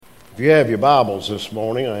you have your Bibles this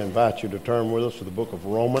morning, I invite you to turn with us to the book of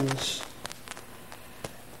Romans.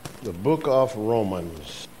 The book of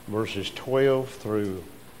Romans, verses 12 through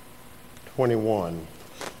 21.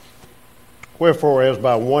 Wherefore, as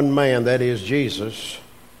by one man, that is Jesus,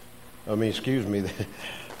 that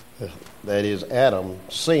is Adam,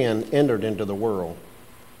 sin entered into the world,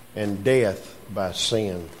 and death by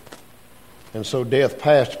sin. And so death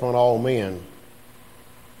passed upon all men,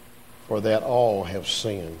 for that all have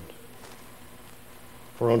sinned.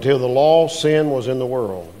 For until the law, sin was in the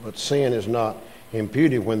world, but sin is not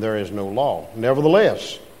imputed when there is no law.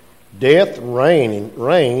 Nevertheless, death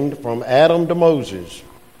reigned from Adam to Moses,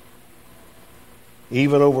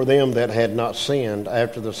 even over them that had not sinned,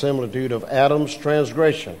 after the similitude of Adam's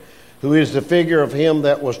transgression, who is the figure of him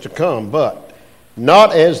that was to come, but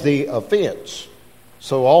not as the offense,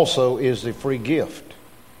 so also is the free gift.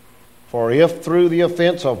 For if through the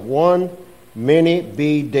offense of one many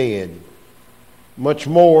be dead, much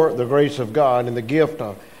more the grace of God and the gift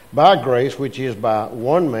of by grace, which is by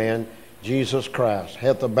one man, Jesus Christ,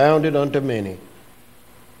 hath abounded unto many.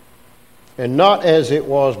 And not as it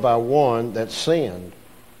was by one that sinned,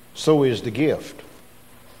 so is the gift.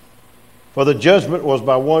 For the judgment was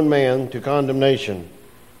by one man to condemnation,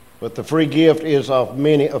 but the free gift is of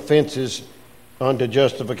many offenses unto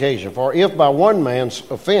justification. For if by one man's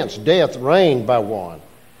offense death reigned by one,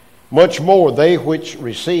 much more they which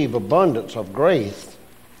receive abundance of grace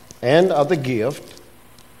and of the gift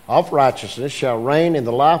of righteousness shall reign in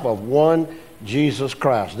the life of one Jesus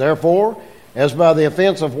Christ. Therefore, as by the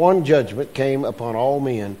offense of one judgment came upon all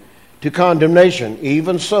men to condemnation,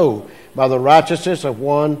 even so by the righteousness of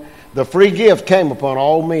one the free gift came upon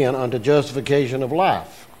all men unto justification of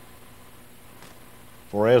life.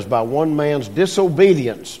 For as by one man's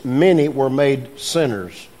disobedience many were made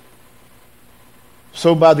sinners,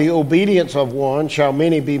 so by the obedience of one shall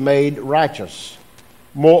many be made righteous.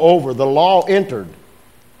 Moreover, the law entered,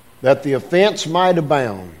 that the offense might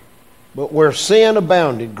abound. But where sin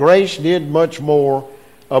abounded, grace did much more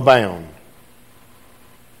abound.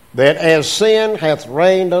 That as sin hath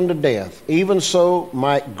reigned unto death, even so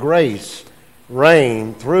might grace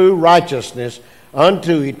reign through righteousness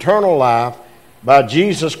unto eternal life by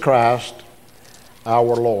Jesus Christ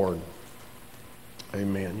our Lord.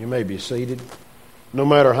 Amen. You may be seated. No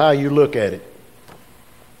matter how you look at it,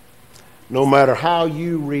 no matter how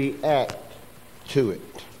you react to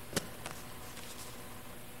it,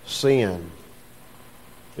 sin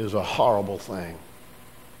is a horrible thing.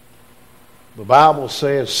 The Bible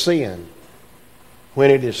says sin, when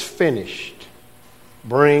it is finished,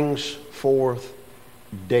 brings forth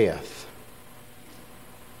death.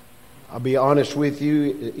 I'll be honest with you,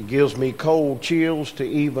 it gives me cold chills to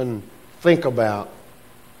even think about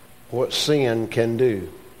what sin can do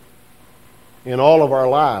in all of our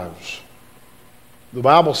lives. The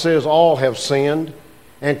Bible says all have sinned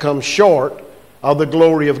and come short of the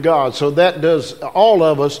glory of God. So that does, all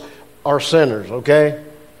of us are sinners, okay?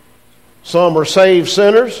 Some are saved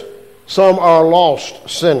sinners, some are lost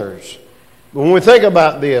sinners. But when we think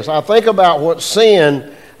about this, I think about what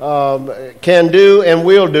sin can do and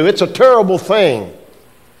will do. It's a terrible thing.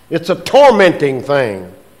 It's a tormenting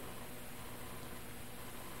thing.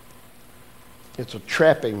 It's a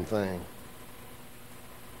trapping thing.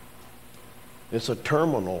 It's a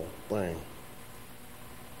terminal thing.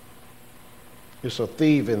 It's a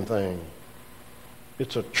thieving thing.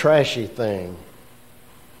 It's a trashy thing.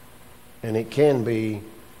 And it can be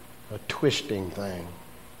a twisting thing.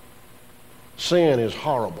 Sin is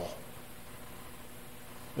horrible.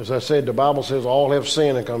 As I said, the Bible says all have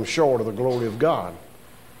sinned and come short of the glory of God.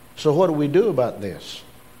 So what do we do about this?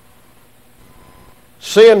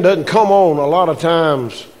 Sin doesn't come on a lot of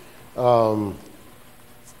times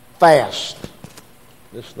fast.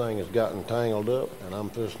 This thing has gotten tangled up and I'm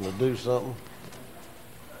supposed to do something.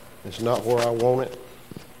 It's not where I want it.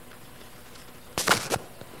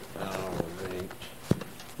 All right.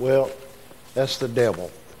 Well, that's the devil.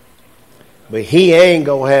 But he ain't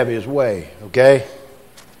going to have his way, okay?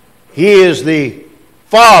 He is the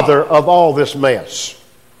father of all this mess.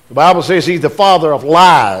 The Bible says he's the father of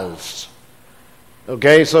lies.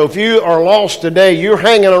 Okay, so if you are lost today, you're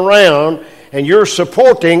hanging around and you're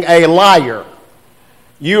supporting a liar.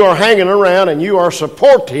 You are hanging around and you are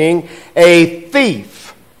supporting a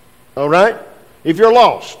thief. All right? If you're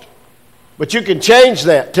lost. But you can change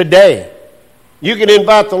that today. You can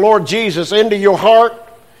invite the Lord Jesus into your heart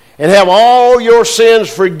and have all your sins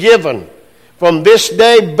forgiven from this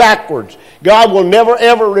day backwards. God will never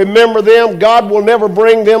ever remember them. God will never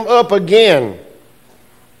bring them up again.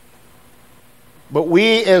 But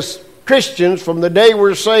we as Christians, from the day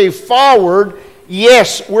we're saved forward,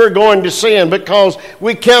 Yes, we're going to sin because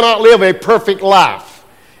we cannot live a perfect life.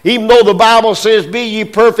 Even though the Bible says, be ye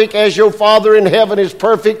perfect as your Father in heaven is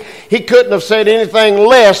perfect, he couldn't have said anything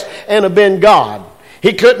less and have been God.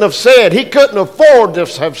 He couldn't afford to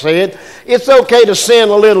have said, it's okay to sin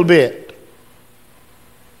a little bit.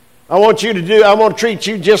 I want to treat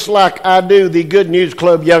you just like I do the Good News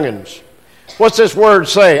Club young'uns. What's this word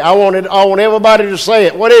say? I want everybody to say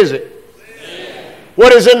it. What is it? Sin.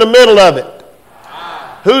 What is in the middle of it?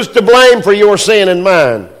 Who's to blame for your sin and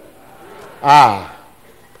mine?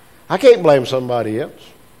 I can't blame somebody else.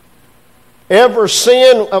 Every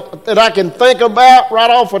sin that I can think about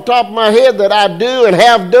right off the top of my head that I do and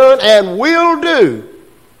have done and will do,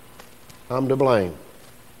 I'm to blame.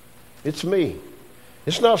 It's me.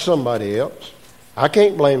 It's not somebody else. I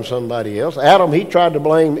can't blame somebody else. Adam, he tried to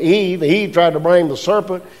blame Eve. Eve tried to blame the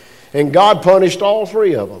serpent. And God punished all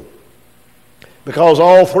three of them because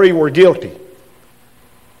all three were guilty.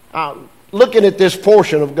 Looking at this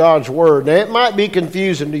portion of God's Word, now it might be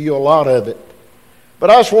confusing to you, a lot of it. But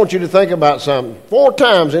I just want you to think about something. 4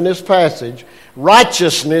 times in this passage,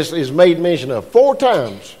 righteousness is made mention of. 4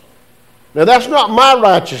 times. Now, that's not my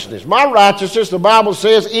righteousness. My righteousness, the Bible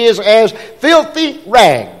says, is as filthy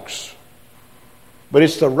rags. But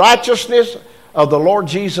it's the righteousness of the Lord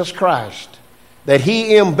Jesus Christ that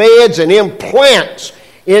He embeds and implants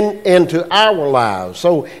into our lives.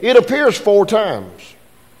 So it appears 4 times.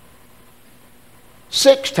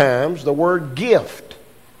 6 times the word gift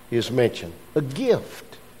is mentioned. A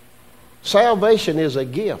gift. Salvation is a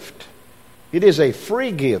gift. It is a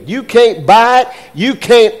free gift. You can't buy it. You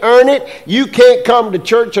can't earn it. You can't come to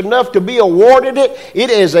church enough to be awarded it. It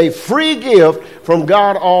is a free gift from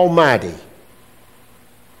God Almighty.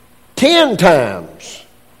 10 times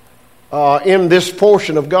in this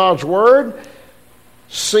portion of God's Word,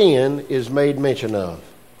 sin is made mention of.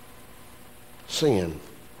 Sin.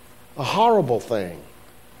 A horrible thing.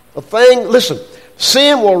 A thing, listen,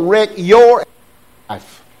 sin will wreck your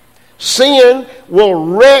life. Sin will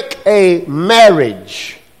wreck a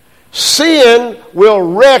marriage. Sin will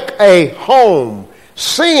wreck a home.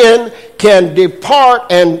 Sin can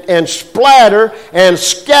depart and splatter and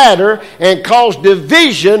scatter and cause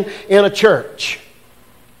division in a church.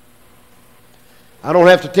 I don't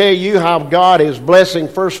have to tell you how God is blessing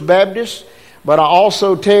First Baptist, but I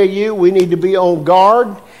also tell you we need to be on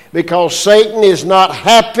guard because Satan is not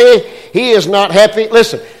happy. He is not happy.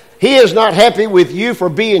 Listen. He is not happy with you for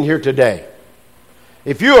being here today.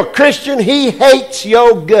 If you're a Christian, he hates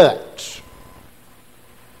your guts.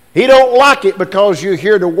 He don't like it because you're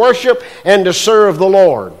here to worship and to serve the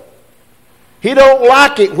Lord. He don't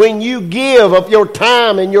like it when you give of your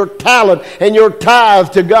time and your talent and your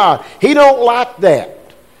tithe to God. He don't like that.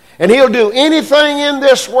 And he'll do anything in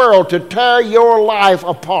this world to tear your life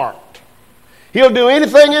apart. He'll do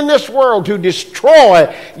anything in this world to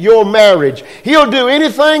destroy your marriage. He'll do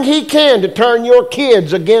anything he can to turn your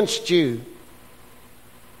kids against you.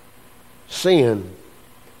 Sin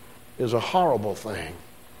is a horrible thing.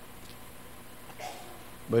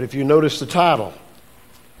 But if you notice the title,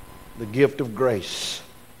 the gift of grace.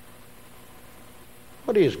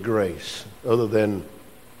 What is grace other than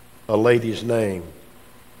a lady's name?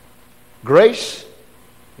 Grace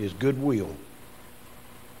is goodwill.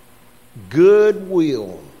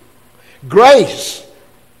 Goodwill. Grace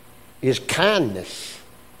is kindness.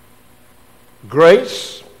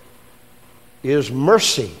 Grace is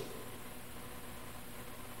mercy.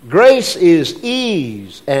 Grace is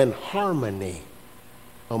ease and harmony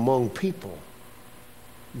among people.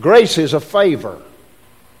 Grace is a favor.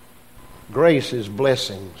 Grace is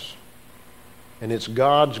blessings. And it's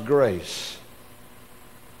God's grace.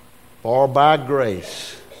 For by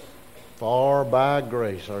grace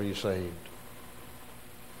are you saved.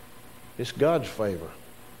 It's God's favor.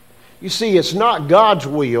 You see, it's not God's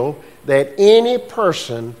will that any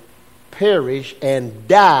person perish and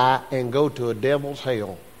die and go to a devil's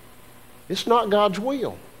hell. It's not God's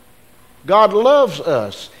will. God loves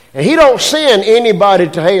us. And He don't send anybody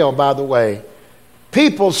to hell, by the way.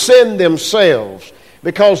 People send themselves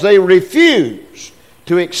because they refuse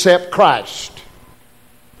to accept Christ.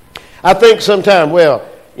 I think sometimes,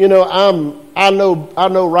 I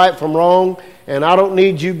know right from wrong, and I don't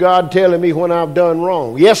need you, God, telling me when I've done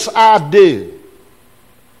wrong. Yes, I do.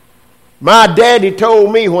 My daddy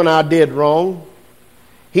told me when I did wrong.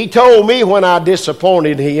 He told me when I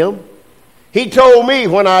disappointed him. He told me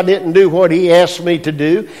when I didn't do what he asked me to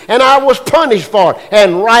do, and I was punished for it,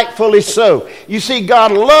 and rightfully so. You see,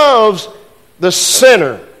 God loves the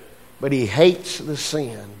sinner, but He hates the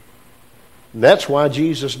sin. And that's why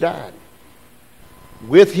Jesus died.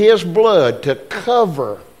 With His blood to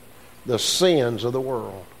cover the sins of the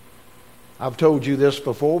world. I've told you this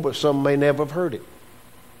before, but some may never have heard it.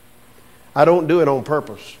 I don't do it on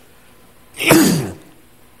purpose.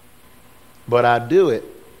 But I do it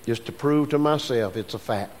just to prove to myself it's a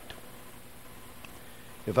fact.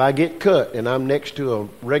 If I get cut and I'm next to a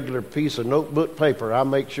regular piece of notebook paper, I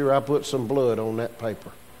make sure I put some blood on that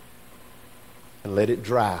paper and let it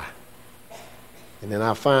dry. And then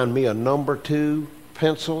I find me a number 2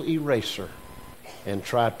 pencil eraser and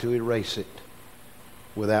try to erase it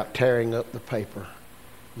without tearing up the paper.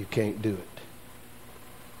 You can't do it.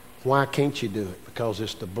 Why can't you do it? Because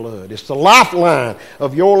it's the blood. It's the lifeline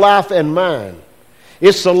of your life and mine.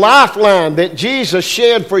 It's the lifeline that Jesus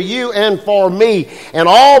shed for you and for me. And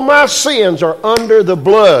all my sins are under the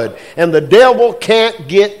blood. And the devil can't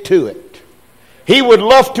get to it. He would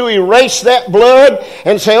love to erase that blood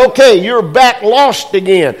and say, okay, you're back lost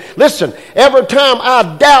again. Listen, every time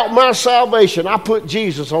I doubt my salvation, I put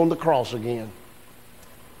Jesus on the cross again.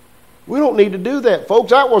 We don't need to do that,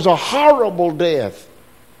 folks. That was a horrible death.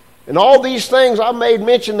 And all these things I made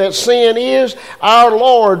mention that sin is, our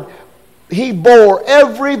Lord, He bore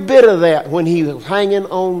every bit of that when He was hanging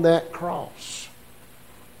on that cross.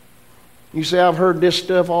 You say, I've heard this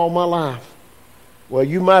stuff all my life. Well,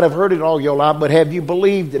 you might have heard it all your life, but have you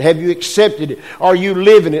believed it? Have you accepted it? Are you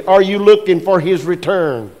living it? Are you looking for His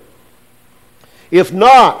return? If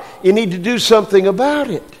not, you need to do something about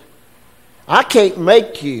it. I can't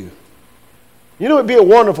make you. You know, it'd be a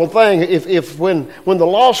wonderful thing if when the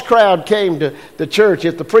lost crowd came to the church,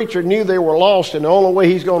 if the preacher knew they were lost, and the only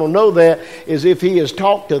way he's going to know that is if he has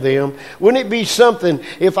talked to them. Wouldn't it be something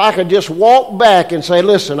if I could just walk back and say,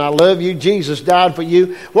 listen, I love you, Jesus died for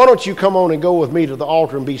you. Why don't you come on and go with me to the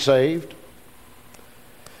altar and be saved?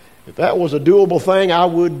 If that was a doable thing, I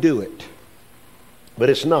would do it. But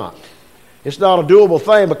it's not. It's not a doable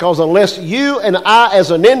thing, because unless you and I as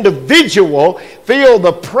an individual feel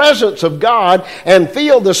the presence of God and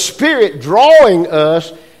feel the Spirit drawing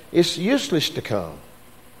us, it's useless to come.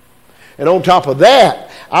 And on top of that,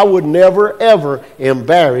 I would never ever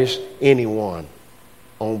embarrass anyone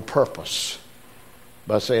on purpose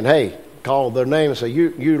by saying, hey, call their name and say,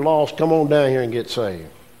 you lost, come on down here and get saved.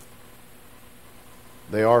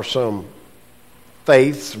 There are some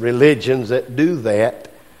faiths, religions that do that.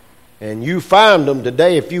 And you find them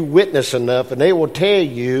today if you witness enough, and they will tell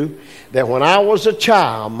you that when I was a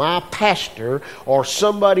child, my pastor or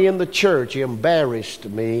somebody in the church embarrassed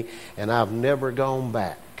me, and I've never gone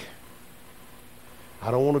back. I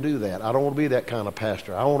don't want to do that. I don't want to be that kind of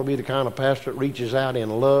pastor. I want to be the kind of pastor that reaches out in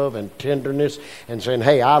love and tenderness and saying,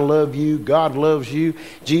 hey, I love you, God loves you,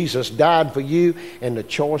 Jesus died for you, and the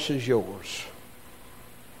choice is yours.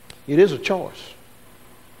 It is a choice.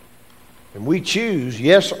 And we choose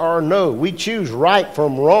yes or no. We choose right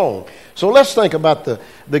from wrong. So let's think about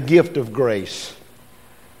the gift of grace.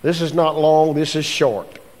 This is not long. This is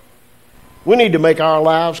short. We need to make our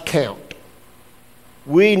lives count.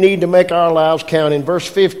 We need to make our lives count. In verse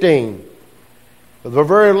 15, the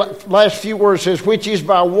very last few words says, which is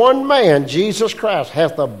by one man, Jesus Christ,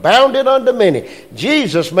 hath abounded unto many.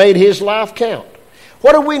 Jesus made His life count.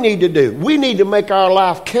 What do we need to do? We need to make our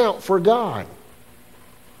life count for God.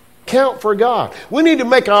 Count for God. We need to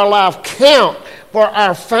make our life count for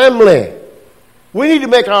our family. We need to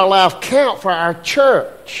make our life count for our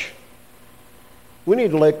church. We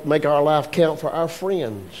need to make our life count for our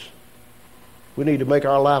friends. We need to make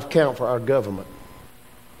our life count for our government.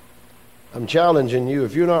 I'm challenging you.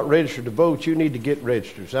 If you're not registered to vote, you need to get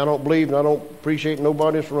registered. I don't believe and I don't appreciate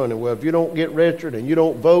nobody that's running. Well, if you don't get registered and you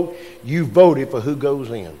don't vote, you voted for who goes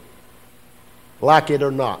in. Like it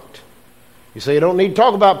or not. You say you don't need to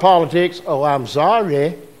talk about politics. Oh, I'm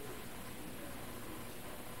sorry.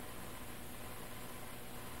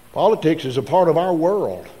 Politics is a part of our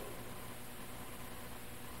world.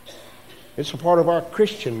 It's a part of our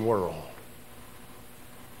Christian world.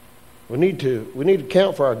 We need to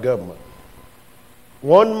count for our government.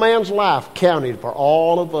 One man's life counted for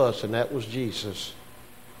all of us, and that was Jesus.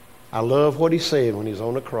 I love what He said when He was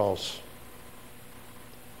on the cross.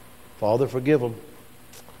 Father, forgive them.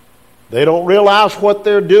 They don't realize what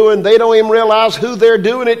they're doing. They don't even realize who they're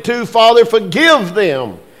doing it to. Father, forgive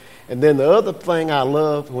them. And then the other thing I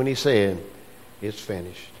love when He said, it's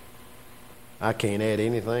finished. I can't add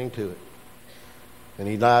anything to it. And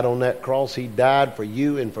He died on that cross. He died for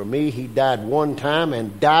you and for me. He died one time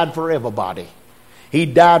and died for everybody. He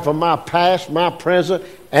died for my past, my present,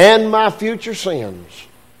 and my future sins.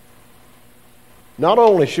 Not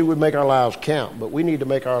only should we make our lives count, but we need to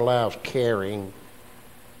make our lives caring.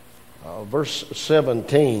 Verse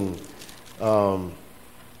 17 of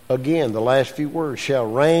Again, the last few words, shall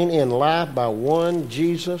reign in life by one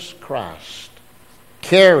Jesus Christ.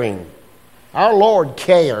 Caring. Our Lord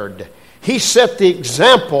cared. He set the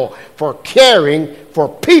example for caring for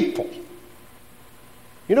people.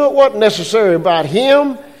 You know, it wasn't necessarily about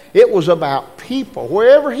Him. It was about people,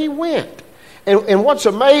 wherever He went. And what's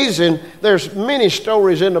amazing, there's many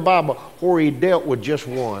stories in the Bible where He dealt with just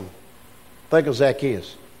one. Think of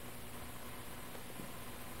Zacchaeus.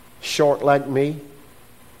 Short like me.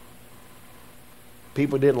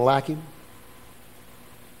 People didn't like him.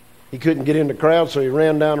 He couldn't get in the crowd, so he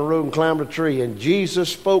ran down the road and climbed a tree. And Jesus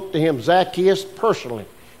spoke to him, Zacchaeus, personally.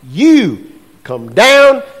 You come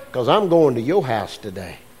down, because I'm going to your house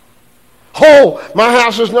today. Oh, my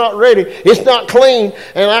house is not ready. It's not clean,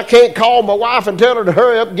 and I can't call my wife and tell her to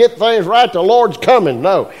hurry up and get things right. The Lord's coming.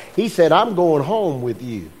 No. He said, I'm going home with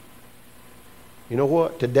you. You know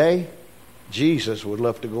what? Today, Jesus would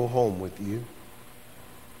love to go home with you.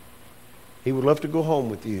 He would love to go home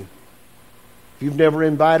with you. If you've never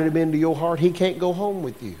invited Him into your heart, He can't go home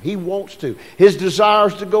with you. He wants to. His desire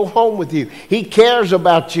is to go home with you. He cares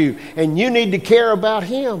about you, and you need to care about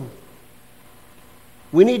Him.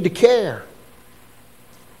 We need to care.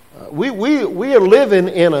 We are living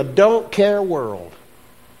in a don't care world.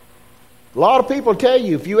 A lot of people tell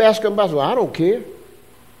you, if you ask them about, well, I don't care.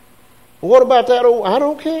 Well, what about that old, I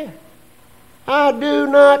don't care. I do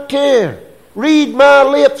not care. Read my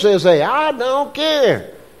lips, as they, I don't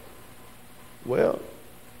care. Well,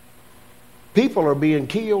 people are being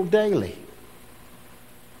killed daily.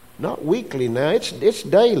 Not weekly now, it's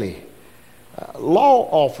daily. Law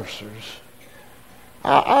officers.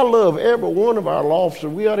 I love every one of our law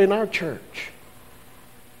officers we got in our church.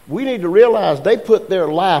 We need to realize they put their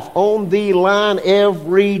life on the line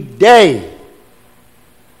every day.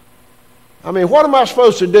 I mean, what am I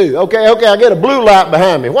supposed to do? Okay, I get a blue light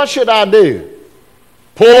behind me. What should I do?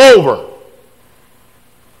 Pull over.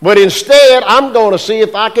 But instead, I'm going to see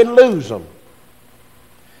if I can lose them.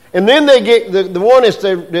 And then they get the one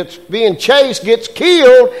that's being chased gets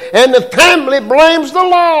killed, and the family blames the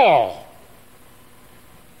law.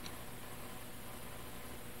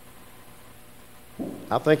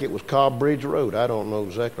 I think it was Cobb Bridge Road. I don't know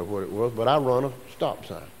exactly what it was, but I run a stop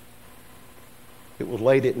sign. It was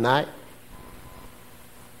late at night.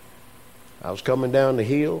 I was coming down the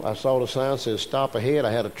hill. I saw the sign that says stop ahead.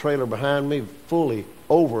 I had a trailer behind me fully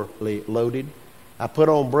overly loaded. I put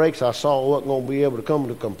on brakes. I saw I wasn't going to be able to come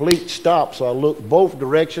to a complete stop, so I looked both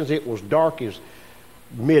directions. It was dark as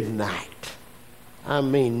midnight. I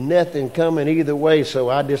mean, nothing coming either way, so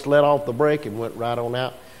I just let off the brake and went right on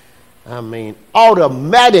out. I mean,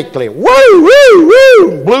 automatically, woo, woo,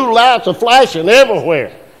 woo, blue lights are flashing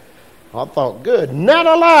everywhere. I thought, good, not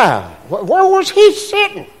alive. Where was he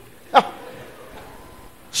sitting?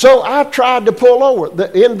 So I tried to pull over.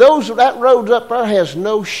 That road up there has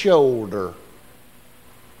no shoulder.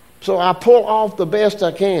 So I pull off the best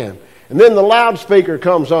I can. And then the loudspeaker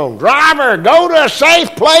comes on. Driver, go to a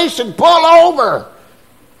safe place and pull over.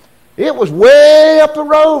 It was way up the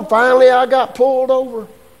road. Finally, I got pulled over.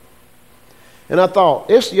 And I thought,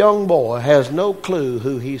 this young boy has no clue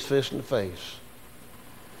who he's fixing to face.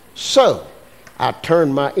 So I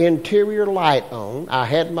turned my interior light on. I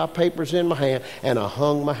had my papers in my hand, and I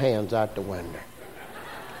hung my hands out the window.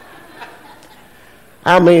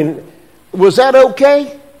 I mean, was that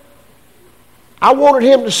okay? I wanted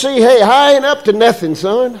him to see, hey, I ain't up to nothing,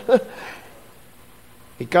 son.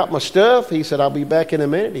 He got my stuff. He said, I'll be back in a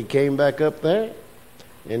minute. He came back up there,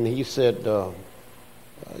 and he said,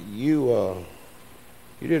 you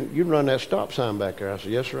didn't run that stop sign back there. I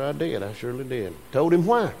said, yes, sir, I did. I surely did. Told him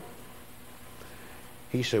why.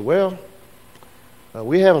 He said, well,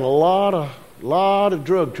 we're having a lot of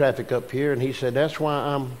drug traffic up here, and he said, that's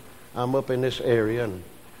why I'm up in this area,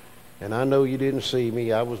 and I know you didn't see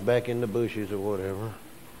me. I was back in the bushes or whatever.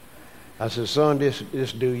 I said, son,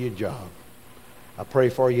 just do your job. I pray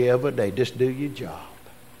for you every day. Just do your job.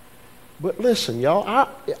 But listen, y'all,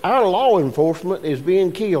 our law enforcement is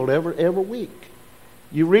being killed every week.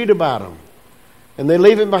 You read about them. And they're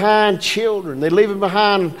leaving behind children. They're leaving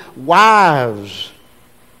behind wives.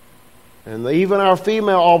 And even our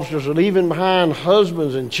female officers are leaving behind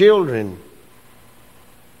husbands and children.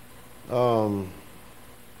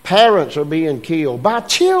 Parents are being killed by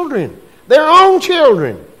children. Their own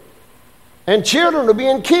children. And children are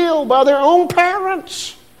being killed by their own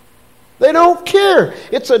parents. They don't care.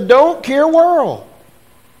 It's a don't care world.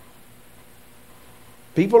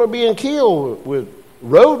 People are being killed with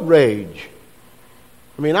road rage.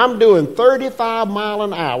 I mean, I'm doing 35 mile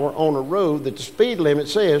an hour on a road that the speed limit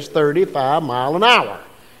says 35 mile an hour.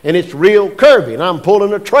 And it's real curvy. And I'm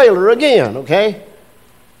pulling a trailer again, okay?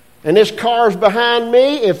 And this car's behind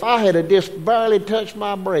me. If I had just barely touched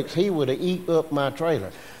my brakes, he would have eaten up my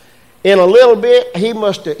trailer. In a little bit,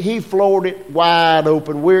 he floored it wide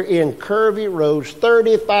open. We're in curvy roads,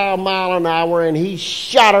 35 miles an hour, and he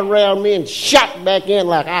shot around me and shot back in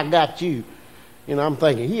like I got you. You know, I'm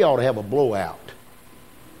thinking he ought to have a blowout.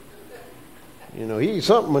 You know,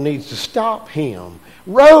 something needs to stop him.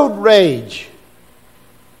 Road rage.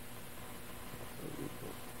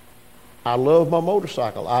 I love my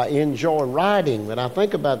motorcycle. I enjoy riding. When I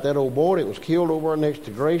think about that old boy that was killed over next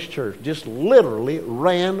to Grace Church, just literally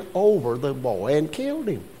ran over the boy and killed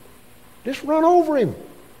him. Just run over him.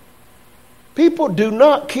 People do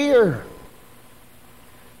not care.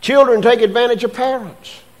 Children take advantage of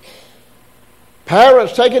parents.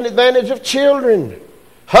 Parents taking advantage of children.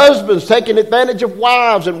 Husbands taking advantage of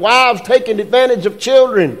wives, and wives taking advantage of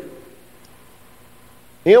children.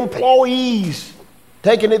 Employees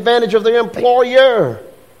taking advantage of their employer.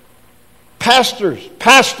 Pastors,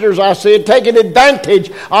 I said, taking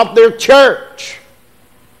advantage of their church.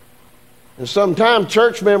 And sometimes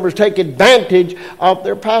church members take advantage of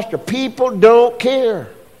their pastor. People don't care.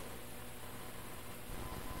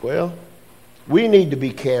 Well, we need to be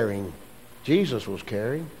caring. Jesus was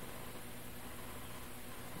caring.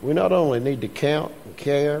 We not only need to count and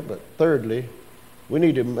care, but thirdly, we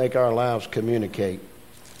need to make our lives communicate.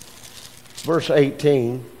 Verse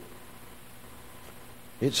 18,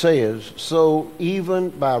 it says, so even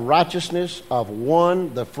by righteousness of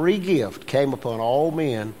one the free gift came upon all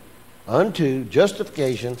men unto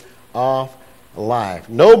justification of life.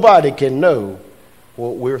 Nobody can know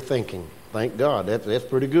what we're thinking. Thank God. That's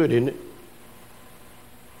pretty good, isn't it?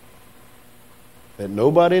 That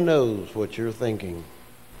nobody knows what you're thinking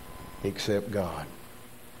except God.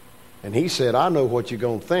 And he said, I know what you're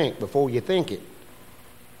going to think before you think it.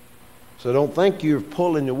 So don't think you're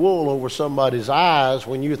pulling the wool over somebody's eyes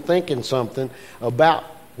when you're thinking something about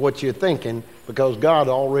what you're thinking, because God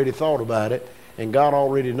already thought about it and God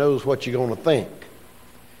already knows what you're going to think.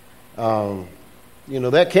 You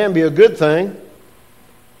know, that can be a good thing.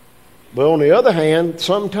 But on the other hand,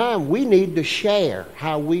 sometimes we need to share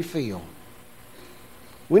how we feel.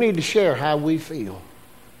 We need to share how we feel.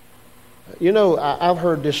 You know, I've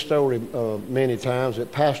heard this story many times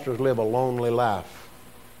that pastors live a lonely life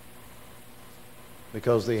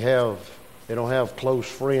because they don't have close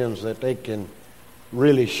friends that they can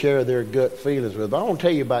really share their gut feelings with. But I want to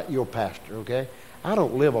tell you about your pastor, okay? I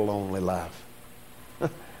don't live a lonely life.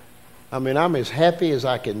 I mean, I'm as happy as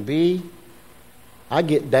I can be. I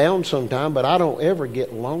get down sometimes, but I don't ever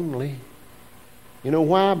get lonely. You know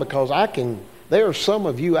why? Because there are some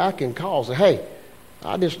of you I can call and say, hey,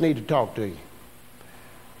 I just need to talk to you.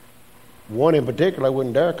 One in particular, I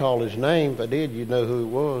wouldn't dare call his name. If I did, you'd know who it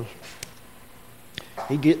was.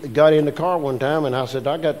 He got in the car one time, and I said,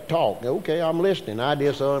 I got to talk. Okay, I'm listening. I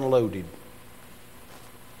just unloaded.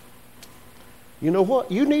 You know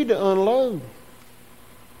what? You need to unload.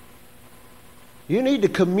 You need to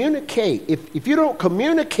communicate. If you don't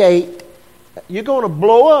communicate, you're going to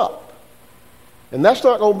blow up. And that's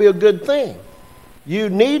not going to be a good thing. You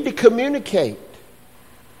need to communicate.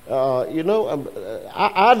 You know,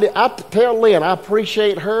 I tell Lynn, I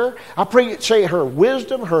appreciate her. I appreciate her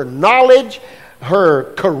wisdom, her knowledge,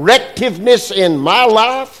 her correctiveness in my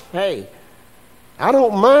life. Hey, I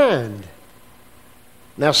don't mind.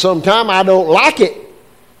 Now, sometimes I don't like it,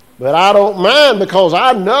 but I don't mind because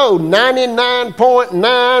I know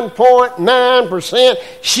 99.9%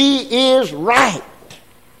 she is right.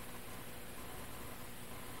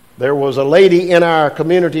 There was a lady in our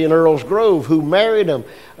community in Earls Grove who married him.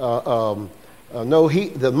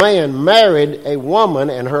 The man married a woman,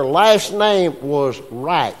 and her last name was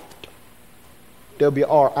Wright.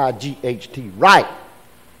 W-R-I-G-H-T, Wright.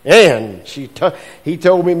 And he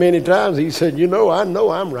told me many times, he said, I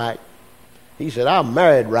know I'm right. He said, I'm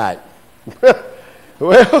married right.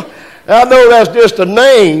 Well, I know that's just a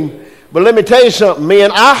name, but let me tell you something,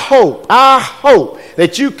 men. I hope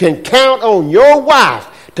that you can count on your wife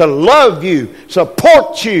to love you,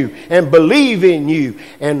 support you, and believe in you,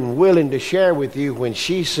 and willing to share with you when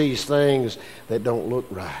she sees things that don't look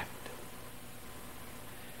right.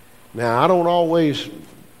 Now, I don't always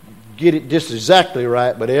get it just exactly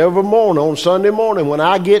right, but every morning, on Sunday morning, when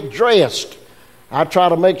I get dressed, I try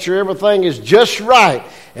to make sure everything is just right,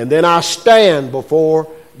 and then I stand before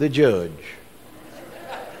the judge.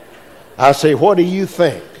 I say, what do you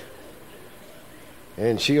think?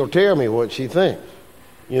 And she'll tell me what she thinks.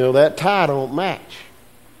 That tie don't match.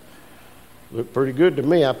 Looked pretty good to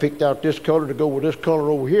me. I picked out this color to go with this color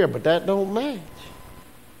over here, but that don't match.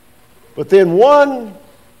 But then one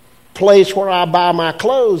place where I buy my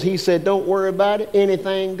clothes, he said, don't worry about it.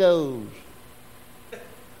 Anything goes.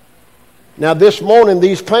 Now, this morning,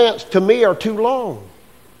 these pants, to me, are too long.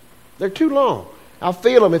 They're too long. I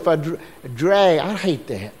feel them if I drag. I hate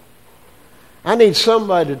that. I need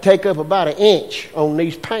somebody to take up about an inch on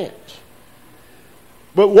these pants.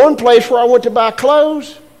 But one place where I went to buy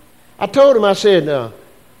clothes, I told him, I said,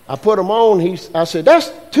 I put them on. I said,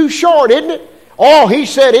 that's too short, isn't it? Oh, he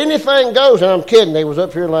said, anything goes. And I'm kidding. They was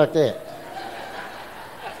up here like that.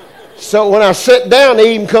 So when I sit down,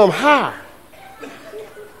 they even come higher.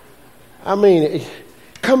 I mean,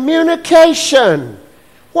 communication.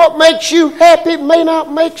 What makes you happy may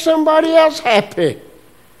not make somebody else happy.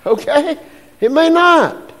 Okay? It may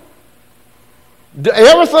not.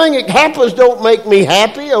 Everything that happens don't make me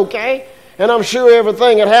happy, okay? And I'm sure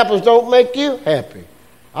everything that happens don't make you happy.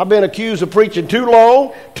 I've been accused of preaching too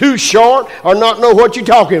long, too short, or not know what you're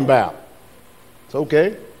talking about. It's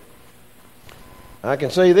okay. I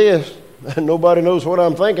can say this. Nobody knows what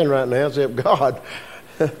I'm thinking right now except God.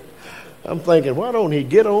 I'm thinking, why don't he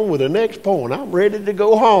get on with the next point? I'm ready to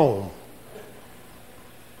go home.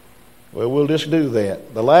 Well, we'll just do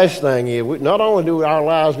that. The last thing is, not only do our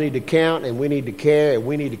lives need to count and we need to care and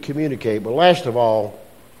we need to communicate, but last of all,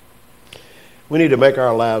 we need to make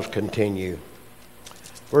our lives continue.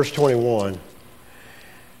 Verse 21,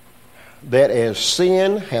 that as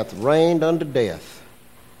sin hath reigned unto death,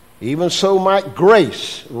 even so might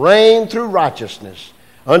grace reign through righteousness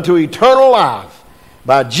unto eternal life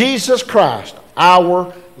by Jesus Christ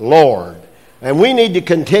our Lord. And we need to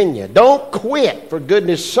continue. Don't quit. For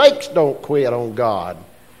goodness sakes, don't quit on God.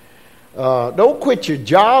 Don't quit your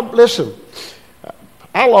job. Listen,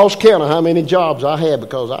 I lost count of how many jobs I had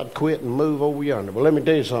because I'd quit and move over yonder. But let me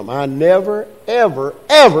tell you something. I never, ever,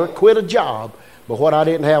 ever quit a job but what I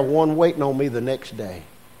didn't have one waiting on me the next day.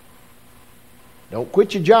 Don't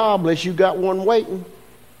quit your job unless you got one waiting.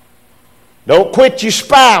 Don't quit your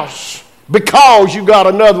spouse because you got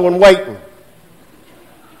another one waiting.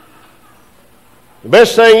 The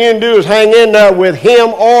best thing you can do is hang in there with him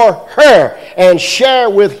or her and share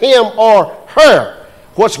with him or her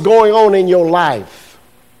what's going on in your life.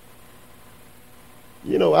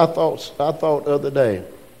 You know, I thought the other day,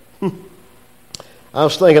 I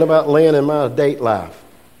was thinking about Lynn and my date life.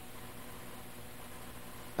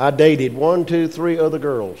 I dated 1, 2, 3 other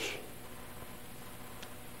girls,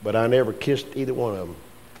 but I never kissed either one of them.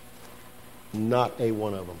 Not a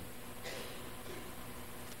one of them.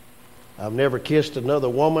 I've never kissed another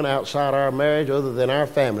woman outside our marriage other than our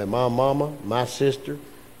family. My mama, my sister,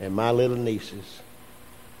 and my little nieces.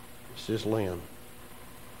 It's just Lynn.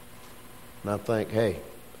 And I think, hey,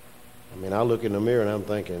 I look in the mirror and I'm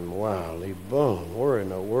thinking, wow, bum, where in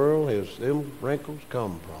the world has them wrinkles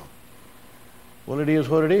come from? Well, it is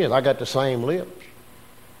what it is. I got the same lips.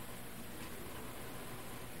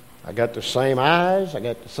 I got the same eyes. I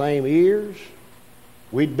got the same ears.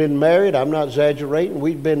 We'd been married, I'm not exaggerating,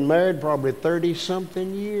 we'd been married probably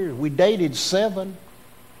 30-something years. We dated 7.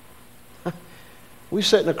 We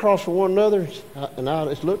sitting across from one another, and I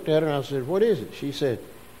just looked at her and I said, what is it? She said,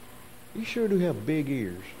 you sure do have big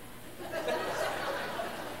ears.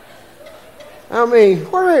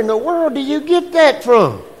 Where in the world do you get that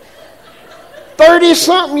from?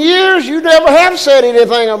 30-something years, you never have said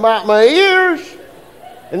anything about my ears.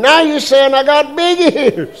 And now you're saying I got big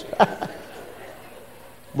ears.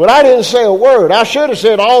 But I didn't say a word. I should have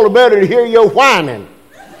said, all the better to hear your whining.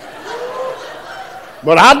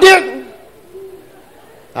 But I didn't.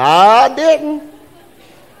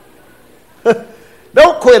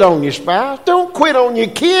 Don't quit on your spouse. Don't quit on your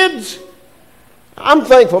kids. I'm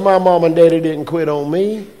thankful my mom and daddy didn't quit on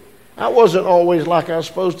me. I wasn't always like I was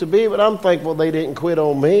supposed to be, but I'm thankful they didn't quit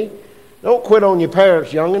on me. Don't quit on your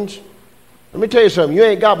parents, young'uns. Let me tell you something. You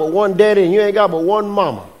ain't got but one daddy and you ain't got but one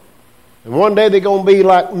mama. And one day they're going to be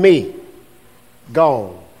like me,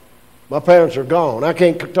 gone. My parents are gone. I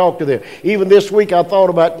can't talk to them. Even this week I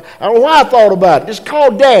don't know why I thought about it. Just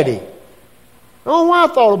call Daddy. I don't know why I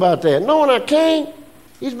thought about that. Knowing I can't.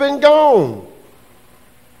 He's been gone.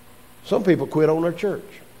 Some people quit on their church.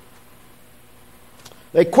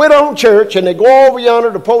 They quit on church and they go over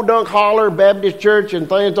yonder to Podunk Holler Baptist Church and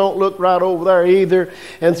things don't look right over there either.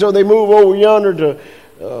 And so they move over yonder to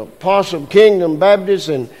Possum Kingdom Baptist,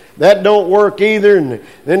 and that don't work either. And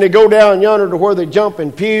then they go down yonder to where they jump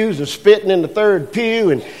in pews and spitting in the third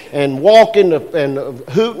pew and walking and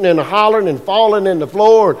hooting and hollering and falling in the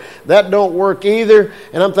floor. That don't work either.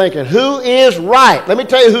 And I'm thinking, who is right? Let me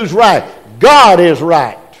tell you who's right. God is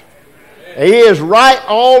right. He is right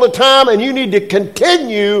all the time, and you need to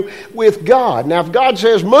continue with God. Now, if God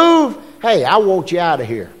says move, hey, I want you out of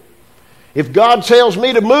here. If God tells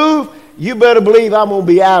me to move, you better believe I'm going to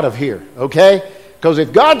be out of here, okay? Because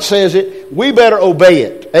if God says it, we better obey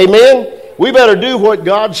it. Amen? We better do what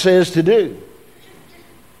God says to do.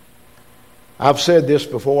 I've said this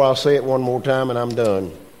before. I'll say it one more time and I'm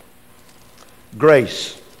done.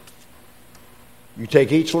 Grace. You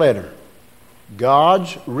take each letter.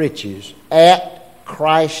 God's riches at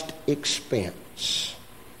Christ's expense.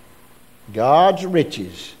 God's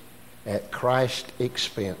riches at Christ's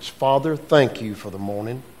expense. Father, thank you for the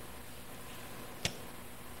morning.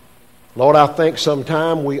 Lord, I think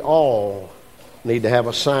sometime we all need to have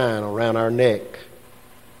a sign around our neck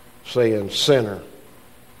saying sinner.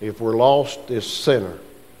 If we're lost, it's sinner.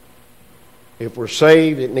 If we're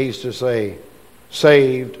saved, it needs to say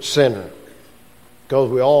saved sinner. Because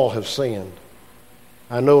we all have sinned.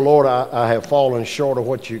 I know, Lord, I have fallen short of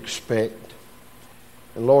what you expect.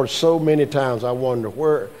 And Lord, so many times I wonder,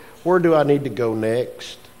 where do I need to go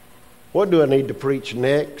next? What do I need to preach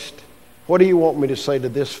next? What do you want me to say to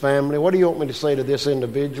this family? What do you want me to say to this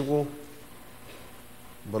individual?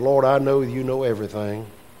 But Lord, I know you know everything.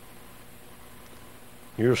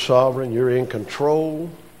 You're sovereign. You're in control.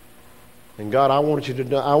 And God, I want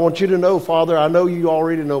you to know, Father, I know you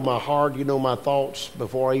already know my heart. You know my thoughts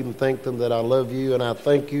before I even think them, that I love you. And I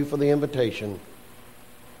thank you for the invitation.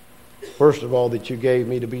 First of all, that you gave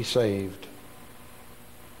me to be saved.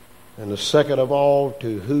 And the second of all,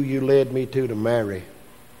 to who you led me to marry.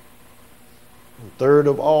 And third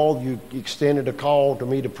of all, you extended a call to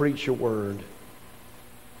me to preach your word.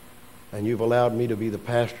 And you've allowed me to be the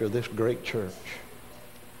pastor of this great church.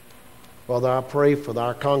 Father, I pray for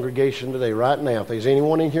our congregation today, right now. If there's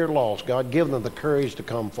anyone in here lost, God, give them the courage to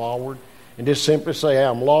come forward and just simply say, hey,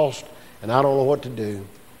 I'm lost and I don't know what to do.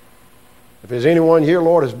 If there's anyone here,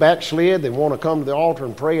 Lord, has backslid, they want to come to the altar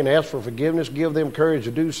and pray and ask for forgiveness, give them courage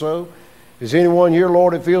to do so. If there's anyone here,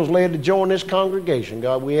 Lord, that feels led to join this congregation,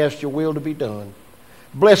 God, we ask your will to be done.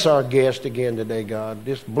 Bless our guests again today, God.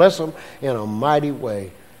 Just bless them in a mighty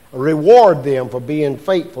way. Reward them for being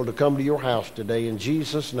faithful to come to your house today. In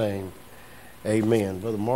Jesus' name, amen. Brother Mark.